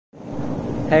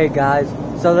Hey guys,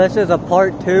 so this is a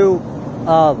part 2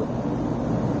 of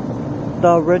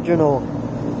the original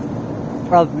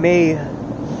of me.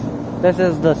 This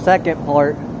is the second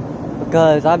part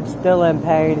because I'm still in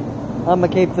pain. I'm gonna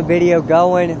keep the video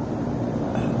going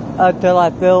until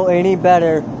I feel any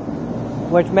better,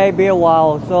 which may be a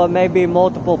while, so it may be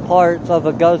multiple parts of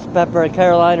a ghost pepper, a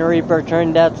Carolina Reaper,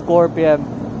 Trinidad Scorpion,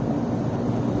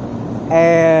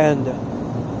 and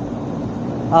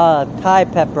Thai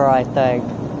pepper, I think.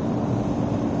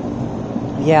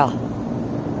 Yeah.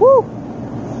 Woo!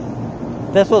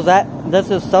 This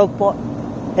is so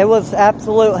fun. It was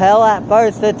absolute hell at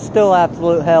first. It's still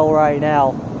absolute hell right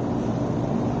now.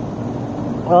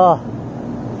 Ugh.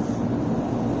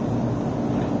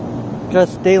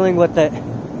 Just dealing with it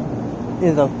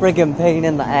is a friggin' pain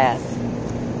in the ass.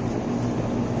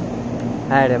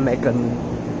 I had to make a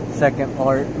second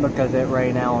part because it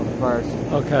rained out on the first.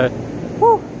 Okay.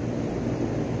 Woo!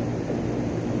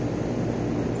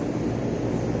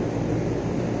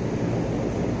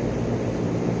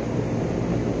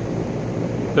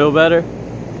 Feel better?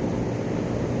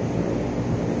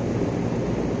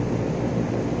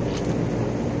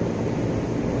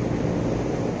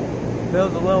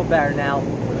 Feels a little better now.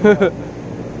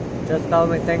 Just the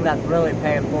only thing that's really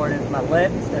painful for it is my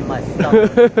lips and my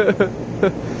stomach.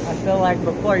 I feel like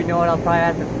before, you know what, I'll probably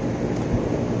have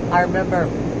to... I remember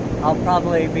I'll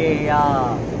probably be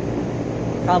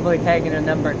taking a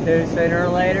number 2 sooner or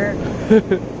later.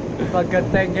 But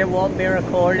good thing it won't be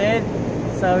recorded.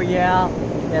 So yeah,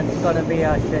 it's gonna be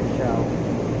a shit show.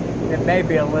 It may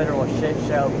be a literal shit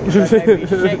show because there may be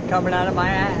shit coming out of my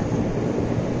ass.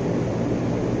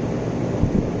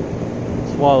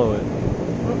 Swallow it.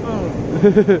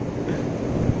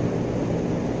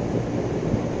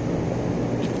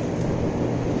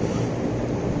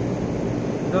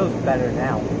 Feels better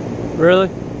now. Really?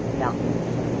 Yeah.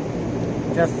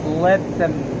 Just lips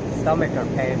and stomach are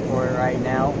paying for it right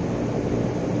now.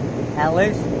 At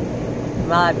least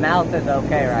my mouth is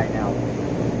okay right now.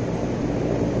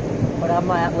 But I'm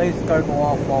gonna at least gurgle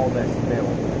off all this milk,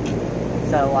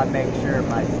 so I make sure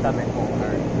my stomach won't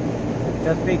hurt.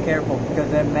 Just be careful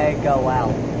because it may go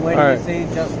out. When you see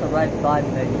just the red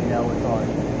button, then you know it's on.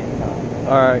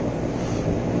 Alright.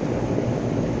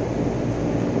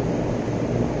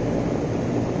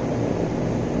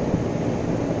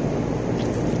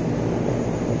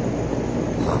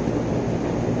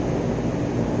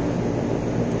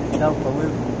 No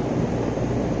pollute.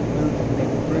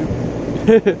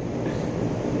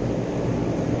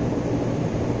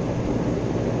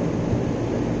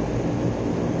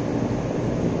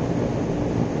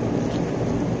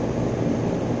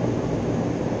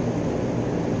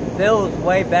 Feels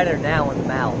way better now in the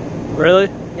mouth. Really?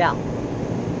 Yeah.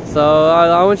 So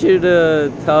I want you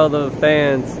to tell the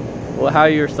fans how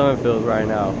your stomach feels right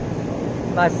now.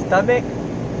 My stomach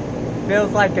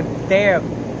feels like a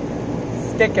damn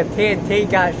stick of TNT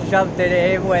got shoved in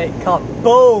it and went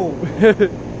kaboom!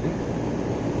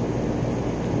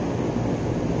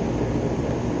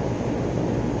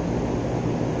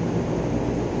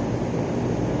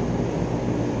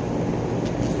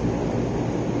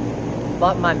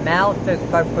 But my mouth is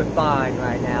perfectly fine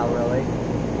right now, really.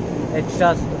 It's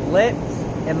just lips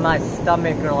and my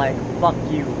stomach are like, fuck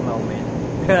you moment.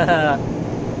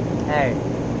 Hey,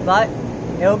 but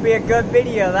it'll be a good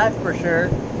video, that's for sure.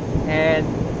 And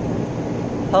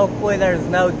hopefully there's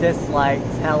no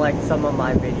dislikes, how like some of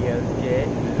my videos get.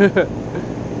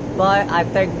 But I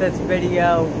think this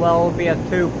video, well, will be a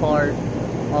 2-part.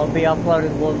 I'll be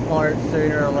uploading 1 part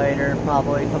sooner or later,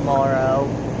 probably tomorrow.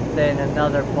 Then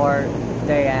another part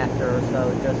day after or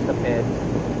so, just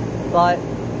depends. But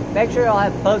make sure you'll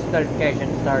have post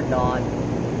notifications turned on.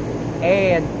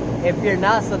 And if you're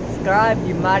not subscribed,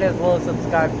 you might as well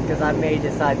subscribe because I may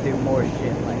decide to do more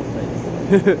shit like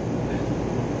this.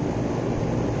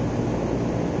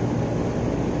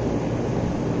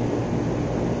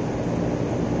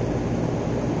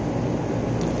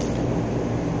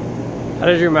 How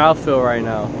does your mouth feel right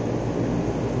now?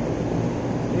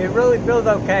 It really feels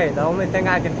okay. The only thing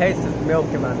I can taste is milk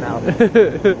in my mouth.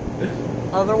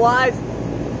 Otherwise,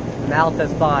 mouth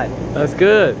is fine. That's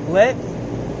good. Lips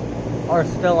are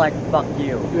still like, fuck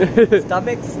you.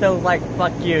 Stomach still like,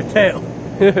 fuck you too.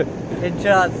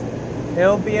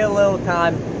 It'll be a little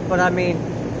time, but I mean,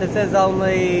 this is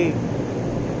only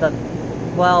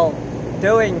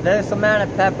doing this amount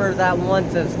of peppers at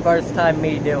once is first time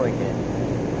me doing it.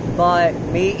 But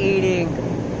me eating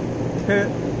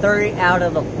 3 out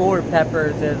of the 4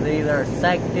 peppers is either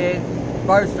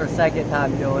first or second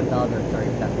time doing the other 3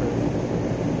 peppers.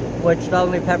 Which the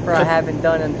only pepper I haven't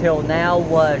done until now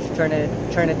was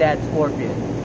Trinidad Scorpion.